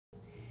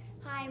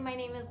Hi, my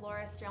name is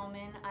Laura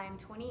Strelman. I'm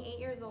 28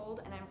 years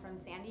old and I'm from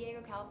San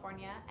Diego,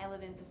 California. I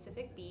live in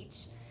Pacific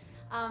Beach.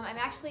 I'm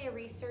actually a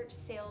research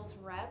sales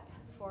rep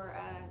for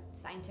a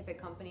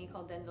scientific company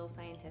called Denville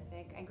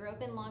Scientific. I grew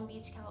up in Long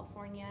Beach,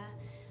 California.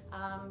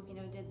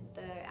 Did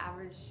the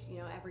average,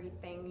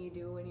 everything you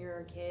do when you're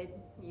a kid.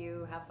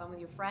 You have fun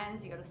with your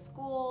friends, you go to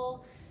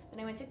school.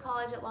 Then I went to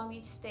college at Long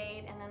Beach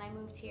State, and then I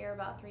moved here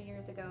about 3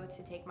 years ago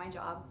to take my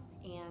job.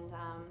 And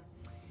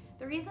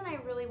the reason I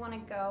really want to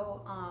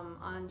go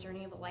on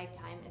Journey of a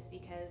Lifetime is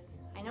because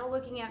I know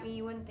looking at me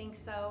you wouldn't think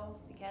so,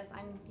 because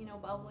I'm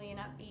bubbly and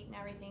upbeat and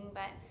everything,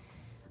 but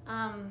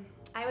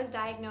I was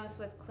diagnosed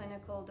with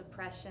clinical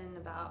depression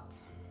about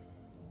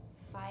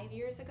 5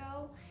 years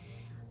ago.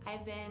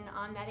 I've been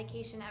on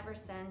medication ever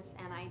since,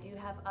 and I do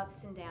have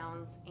ups and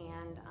downs,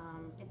 and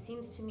it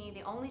seems to me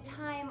the only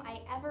time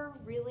I ever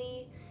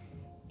really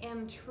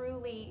am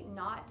truly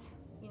not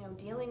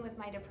dealing with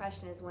my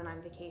depression is when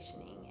I'm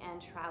vacationing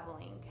and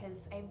traveling, because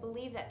I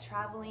believe that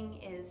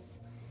traveling is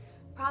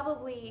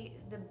probably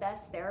the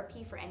best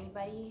therapy for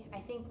anybody. I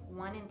think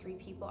 1 in 3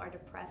 people are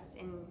depressed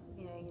in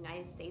the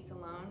United States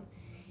alone.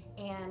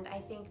 And I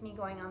think me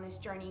going on this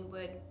journey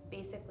would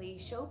basically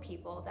show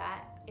people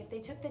that if they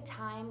took the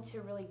time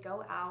to really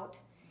go out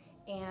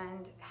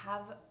and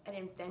have an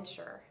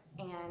adventure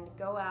and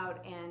go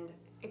out and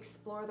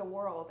explore the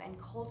world and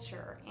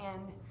culture,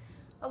 and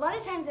a lot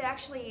of times it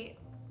actually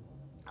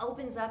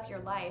opens up your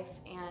life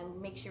and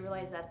makes you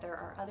realize that there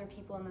are other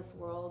people in this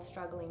world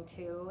struggling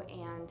too,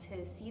 and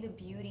to see the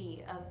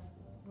beauty of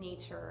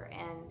nature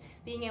and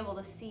being able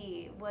to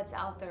see what's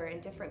out there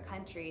in different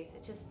countries.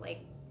 It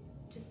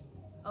just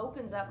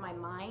opens up my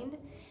mind,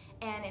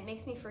 and it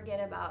makes me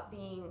forget about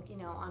being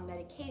on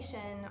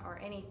medication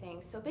or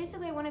anything. So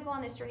basically I want to go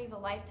on this journey of a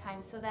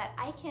lifetime so that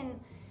I can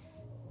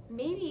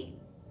maybe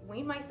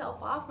wean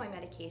myself off my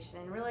medication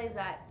and realize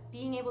that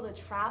being able to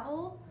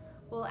travel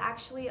will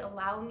actually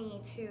allow me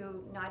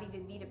to not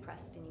even be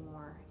depressed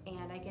anymore,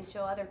 and I can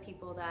show other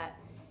people that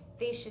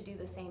they should do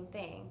the same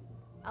thing.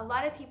 A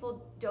lot of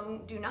people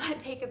do not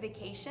take a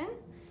vacation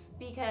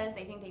because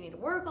they think they need to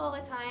work all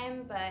the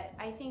time, but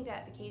I think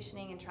that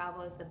vacationing and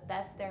travel is the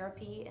best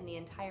therapy in the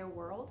entire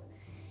world.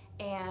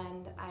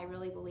 And I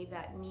really believe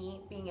that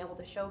me being able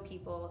to show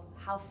people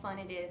how fun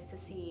it is to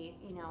see,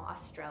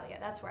 Australia,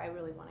 that's where I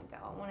really want to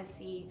go. I want to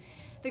see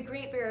the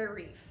Great Barrier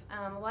Reef.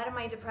 A lot of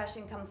my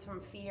depression comes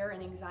from fear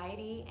and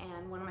anxiety,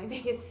 and one of my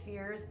biggest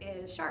fears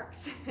is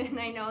sharks. And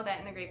I know that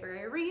in the Great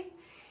Barrier Reef,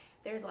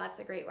 there's lots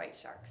of great white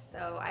sharks.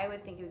 So I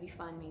would think it would be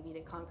fun maybe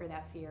to conquer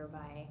that fear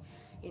by,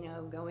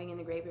 going in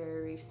the Great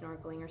Barrier Reef,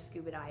 snorkeling or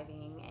scuba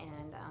diving.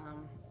 And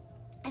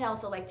I'd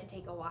also like to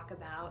take a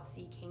walkabout,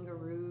 see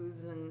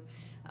kangaroos and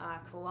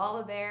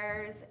koala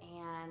bears,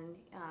 and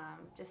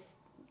just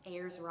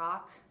Ayers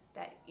Rock,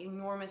 that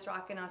enormous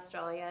rock in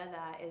Australia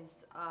that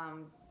is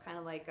kind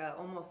of like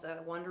almost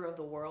a wonder of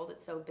the world.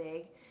 It's so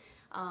big.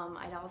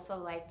 I'd also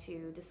like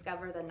to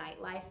discover the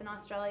nightlife in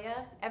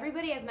Australia.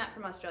 Everybody I've met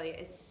from Australia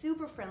is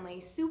super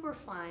friendly, super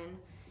fun,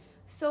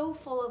 so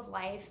full of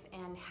life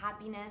and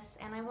happiness,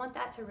 and I want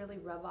that to really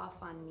rub off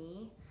on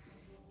me.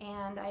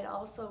 And I'd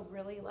also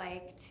really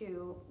like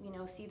to,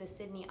 see the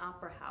Sydney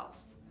Opera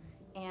House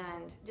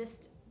and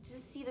just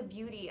see the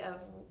beauty of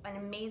an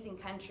amazing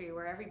country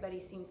where everybody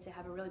seems to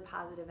have a really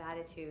positive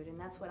attitude, and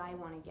that's what I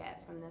want to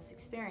get from this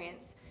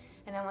experience.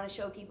 And I want to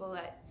show people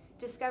that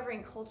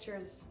discovering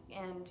cultures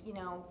and,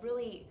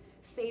 really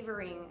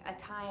savoring a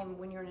time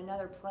when you're in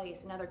another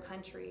place, another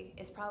country,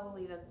 is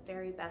probably the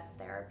very best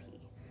therapy.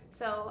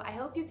 So I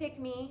hope you pick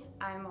me.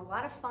 I'm a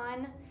lot of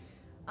fun.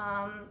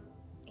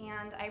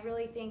 And I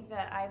really think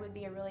that I would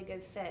be a really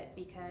good fit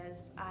because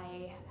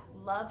I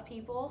love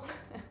people,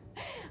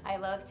 I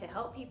love to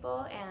help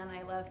people, and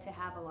I love to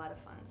have a lot of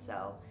fun.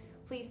 So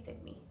please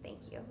pick me.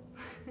 Thank you.